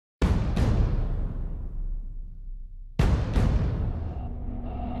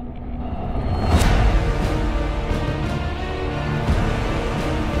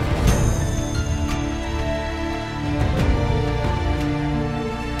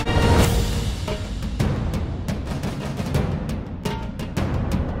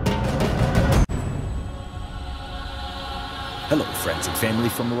Friends and family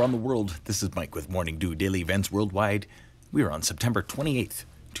from around the world, this is Mike with Morning Dew Daily Events Worldwide. We are on September 28th,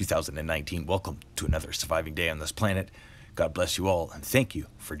 2019. Welcome to another surviving day on this planet. God bless you all, and thank you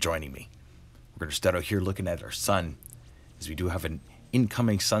for joining me. We're going to start out here looking at our sun, as we do have an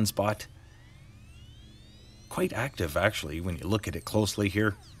incoming sunspot. Quite active, actually, when you look at it closely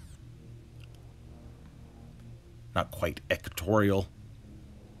here. Not quite equatorial,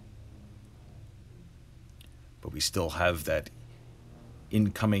 but we still have that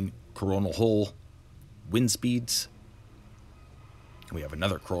incoming coronal hole wind speeds. And we have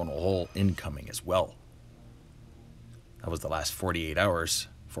another coronal hole incoming as well. That was the last 48 hours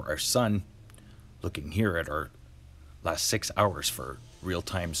for our sun. Looking here at our last 6 hours for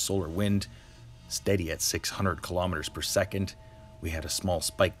real-time solar wind, steady at 600 kilometers per second. We had a small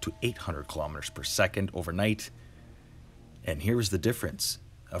spike to 800 kilometers per second overnight. And here's the difference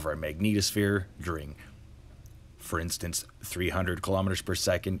of our magnetosphere during, for instance, 300 kilometers per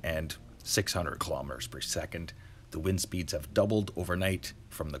second and 600 kilometers per second. The wind speeds have doubled overnight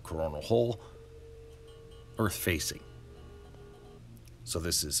from the coronal hole, Earth facing. So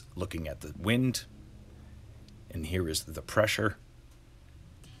this is looking at the wind, and here is the pressure.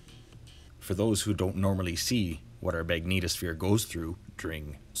 For those who don't normally see what our magnetosphere goes through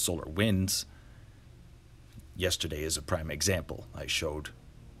during solar winds, yesterday is a prime example. I showed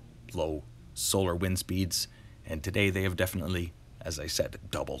low solar wind speeds, and today they have definitely, as I said,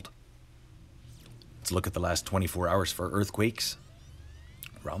 doubled. Let's look at the last 24 hours for earthquakes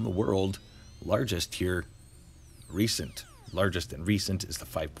around the world. Largest here, largest and recent is the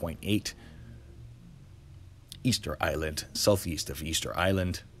 5.8 Easter Island, southeast of Easter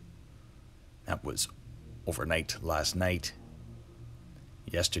Island. That was overnight last night.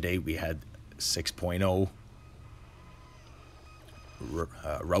 Yesterday we had 6.0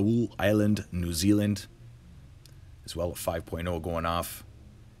 Raoul Island, New Zealand, as well, a 5.0 going off,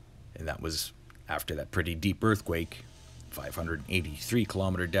 and that was after that pretty deep earthquake, 583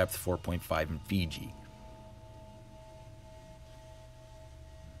 kilometer depth, 4.5 in Fiji.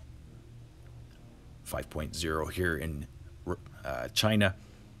 .0 here in China,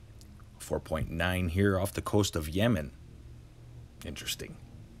 4.9 here off the coast of Yemen.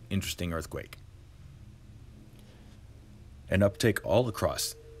 Interesting earthquake. An uptick all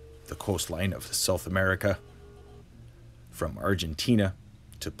across the coastline of South America, from Argentina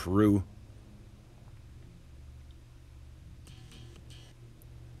to Peru.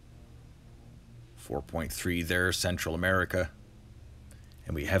 .3 there, Central America.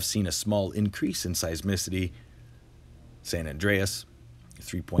 And we have seen a small increase in seismicity. San Andreas,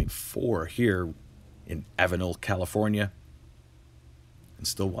 3.4 here in Avenel, California. And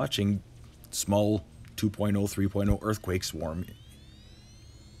still watching small 2.0, 3.0 earthquakes swarm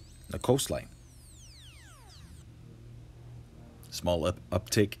the coastline. Small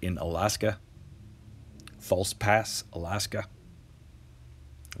uptick in Alaska, False Pass, Alaska.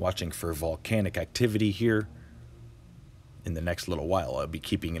 Watching for volcanic activity here in the next little while. I'll be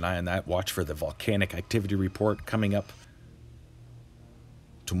keeping an eye on that. Watch for the volcanic activity report coming up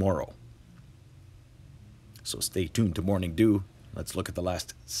tomorrow. So stay tuned to Morning Dew. Let's look at the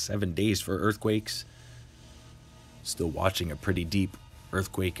last 7 days for earthquakes. Still watching a pretty deep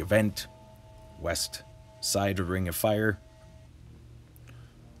earthquake event. West side of Ring of Fire.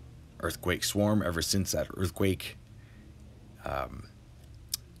 Earthquake swarm ever since that earthquake.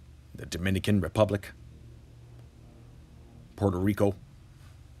 The Dominican Republic. Puerto Rico.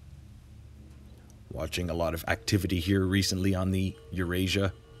 Watching a lot of activity here recently on the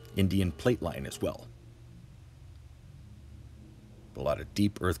Eurasia Indian plate line as well. A lot of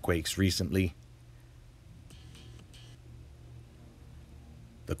deep earthquakes recently.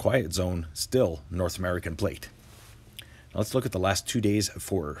 The quiet zone still North American plate. Now let's look at the last 2 days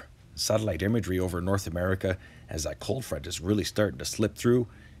for satellite imagery over North America as that cold front is really starting to slip through.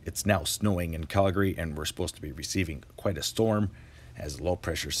 It's now snowing in Calgary, and we're supposed to be receiving quite a storm as the low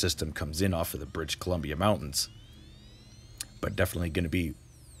pressure system comes in off of the British Columbia Mountains. But definitely going to be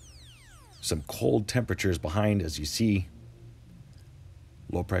some cold temperatures behind, as you see.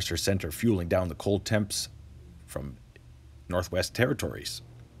 Low pressure center fueling down the cold temps from Northwest Territories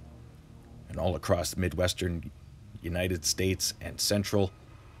and all across the Midwestern United States and Central.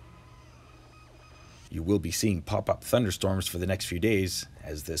 You will be seeing pop-up thunderstorms for the next few days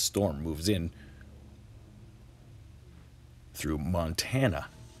as this storm moves in through Montana.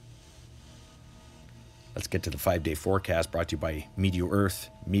 Let's get to the 5-day forecast brought to you by Meteo Earth,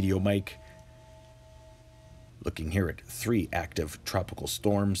 Meteo Mike. Looking here at 3 active tropical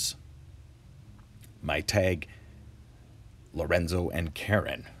storms. Mitag, Lorenzo, and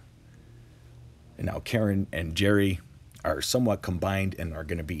Karen. And now Karen and Jerry are somewhat combined and are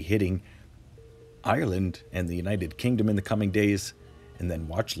going to be hitting Ireland and the United Kingdom in the coming days. And then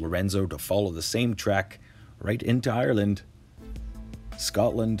watch Lorenzo to follow the same track right into Ireland,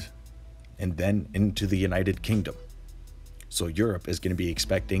 Scotland, and then into the United Kingdom. So Europe is going to be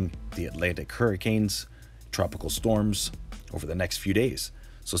expecting the Atlantic hurricanes, tropical storms over the next few days.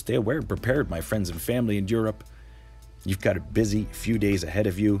 So stay aware and prepared, my friends and family in Europe. You've got a busy few days ahead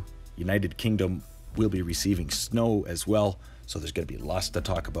of you. United Kingdom will be receiving snow as well. So there's going to be lots to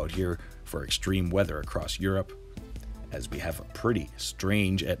talk about here for extreme weather across Europe, as we have a pretty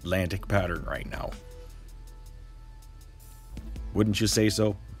strange Atlantic pattern right now. Wouldn't you say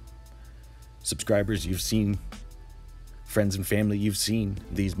so? Subscribers, you've seen, friends and family, you've seen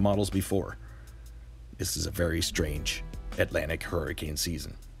these models before. This is a very strange Atlantic hurricane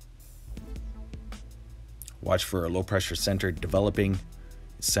season. Watch for a low pressure center developing in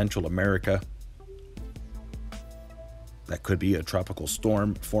Central America. That could be a tropical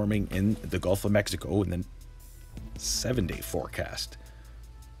storm forming in the Gulf of Mexico in the 7-day forecast.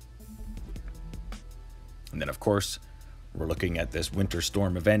 And then, of course, we're looking at this winter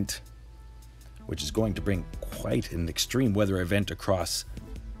storm event, which is going to bring quite an extreme weather event across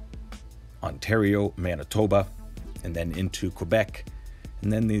Ontario, Manitoba, and then into Quebec,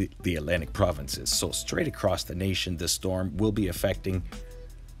 and then the Atlantic provinces. So straight across the nation, this storm will be affecting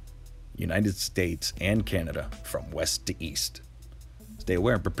United States and Canada from west to east. Stay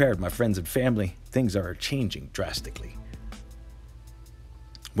aware and prepared, my friends and family. Things are changing drastically.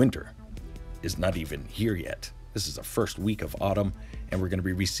 Winter is not even here yet. This is the first week of autumn, and we're going to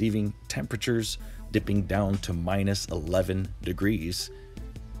be receiving temperatures dipping down to minus 11 degrees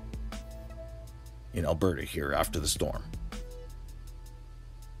in Alberta here after the storm.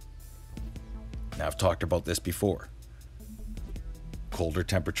 Now, I've talked about this before. Colder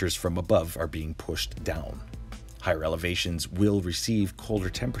temperatures from above are being pushed down. Higher elevations will receive colder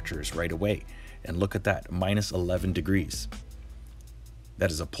temperatures right away. And look at that, minus 11 degrees.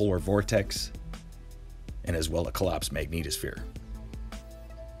 That is a polar vortex and as well a collapsed magnetosphere.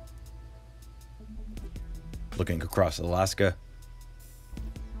 Looking across Alaska,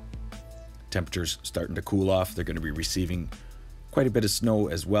 temperatures starting to cool off. They're going to be receiving quite a bit of snow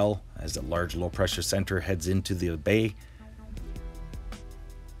as well as a large low pressure center heads into the bay.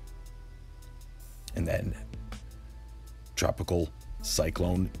 And then tropical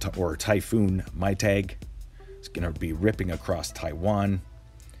cyclone or Typhoon Mitag is going to be ripping across Taiwan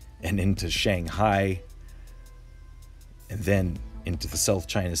and into Shanghai, and then into the South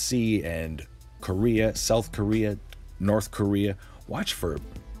China Sea and Korea, South Korea, North Korea. Watch for a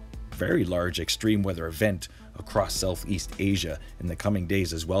very large extreme weather event across Southeast Asia in the coming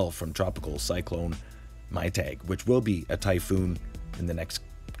days as well from tropical cyclone Mitag, which will be a typhoon in the next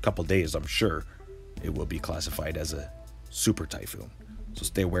couple days. I'm sure it will be classified as a super typhoon. So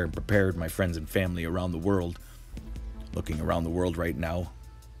stay aware and prepared, my friends and family around the world. Looking around the world right now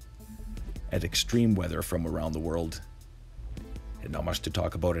at extreme weather from around the world. And not much to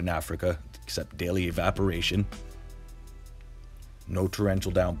talk about in Africa except daily evaporation. No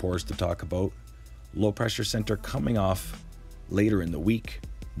torrential downpours to talk about. Low pressure center coming off later in the week.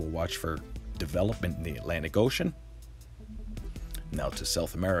 We'll watch for development in the Atlantic Ocean. Now to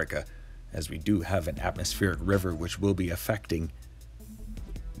South America, as we do have an atmospheric river which will be affecting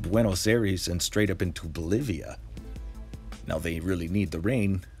Buenos Aires and straight up into Bolivia. Now they really need the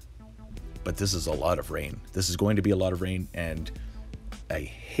rain, but this is a lot of rain. This is going to be a lot of rain and a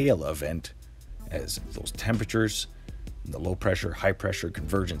hail event, as those temperatures, the low pressure, high pressure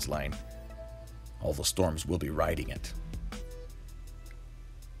convergence line, all the storms will be riding it.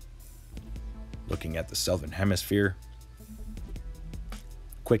 Looking at the southern hemisphere,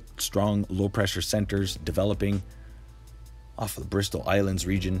 quick, strong low pressure centers developing off of the Bristol Islands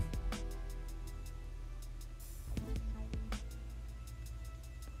region.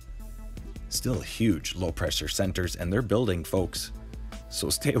 Still huge low pressure centers, and they're building, folks. So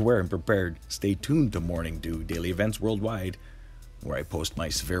stay aware and prepared. Stay tuned to Morning Dew Daily Events Worldwide, where I post my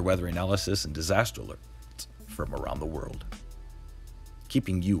severe weather analysis and disaster alerts from around the world.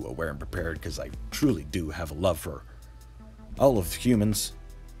 Keeping you aware and prepared, because I truly do have a love for all of humans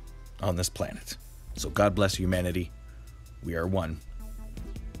on this planet. So God bless humanity. We are one,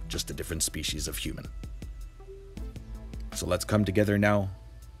 just a different species of human. So let's come together now.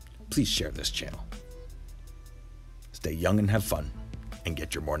 Please share this channel. Stay young and have fun, and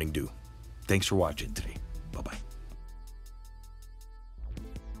get your morning dew. Thanks for watching today. Bye-bye.